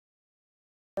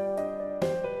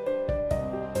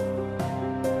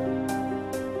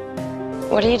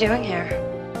What are you doing here?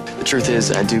 The truth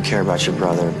is, I do care about your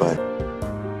brother, but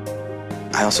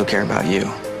I also care about you.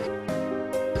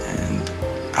 And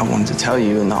I wanted to tell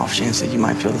you in the off chance that you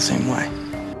might feel the same way.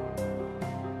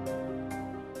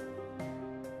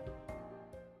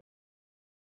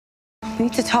 We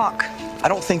need to talk. I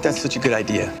don't think that's such a good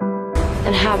idea.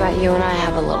 And how about you and I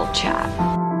have a little chat?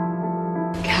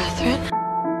 Katherine,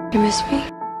 you miss me?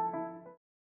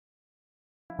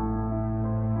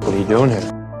 What are you doing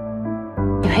here?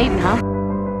 You hating, huh?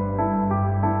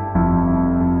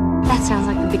 That sounds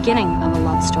like the beginning of a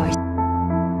love story.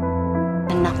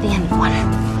 And not the end of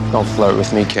one. Don't flirt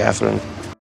with me, Katherine.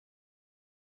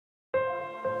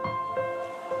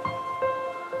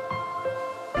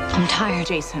 I'm tired,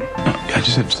 Jason. No, I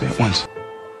just have to say it once.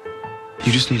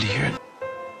 You just need to hear it.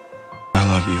 I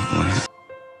love you, Elena.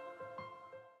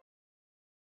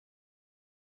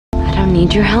 I don't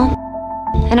need your help,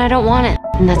 and I don't want it.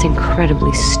 And that's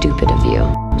incredibly stupid of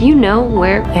you. Do you know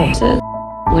where PEEKS is?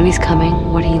 When he's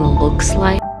coming, what he looks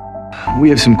like? We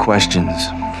have some questions,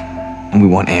 and we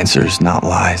want answers, not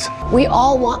lies. We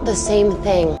all want the same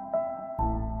thing.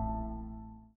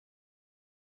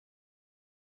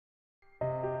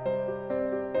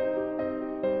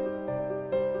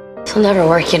 He'll never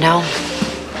work, you know.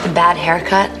 The bad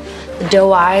haircut, the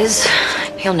doe eyes,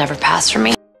 he'll never pass for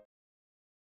me.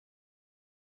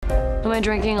 Am I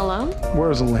drinking alone?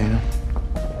 Where's Elena?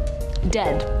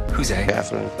 Dead. Who's that?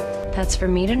 Katherine. That's for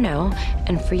me to know,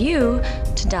 and for you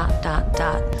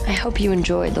to ... I hope you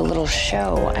enjoyed the little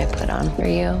show I put on for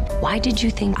you. Why did you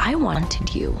think I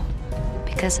wanted you?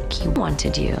 Because he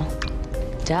wanted you.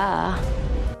 Duh.